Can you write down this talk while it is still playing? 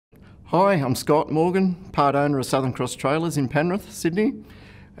Hi, I'm Scott Morgan, part owner of Southern Cross Trailers in Penrith, Sydney.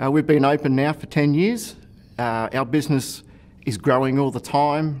 We've been open now for 10 years. Our business is growing all the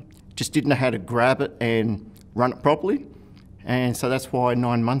time, just didn't know how to grab it and run it properly. And so that's why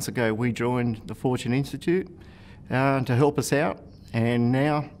 9 months ago we joined the Fortune Institute to help us out. And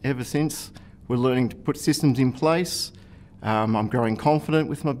now, ever since, we're learning to put systems in place. I'm growing confident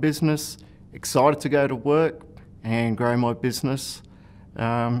with my business, excited to go to work and grow my business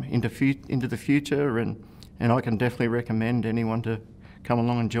into the future, and I can definitely recommend anyone to come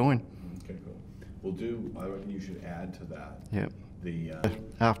along and join. Okay, cool. I reckon you should add to that. Yep.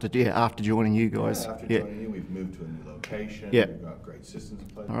 After joining you guys. After joining you, we've moved to a new location. Yep. We've got great systems in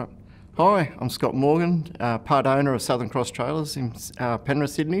place. All right. Hi, I'm Scott Morgan, part owner of Southern Cross Trailers in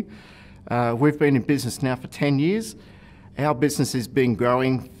Penrith, Sydney. We've been in business now for 10 years. Our business has been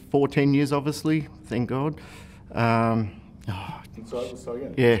growing 14 years, obviously, thank God. So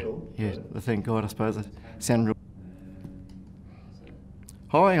again, yeah, cool. yeah, thank God, I suppose. I sound real.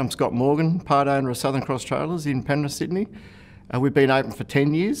 Hi, I'm Scott Morgan, part owner of Southern Cross Trailers in Penrith, Sydney. We've been open for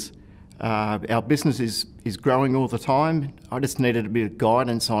 10 years. Our business is growing all the time. I just needed a bit of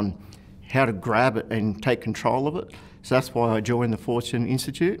guidance on how to grab it and take control of it. So that's why I joined the Fortune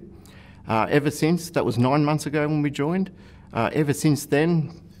Institute. Ever since, that was 9 months ago when we joined, ever since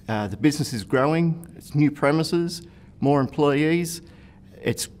then, the business is growing. It's new premises, more employees.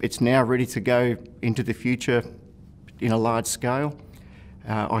 It's now ready to go into the future in a large scale.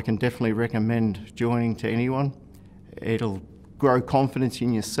 I can definitely recommend joining to anyone. It'll grow confidence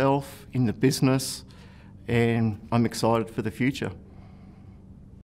in yourself, in the business, and I'm excited for the future.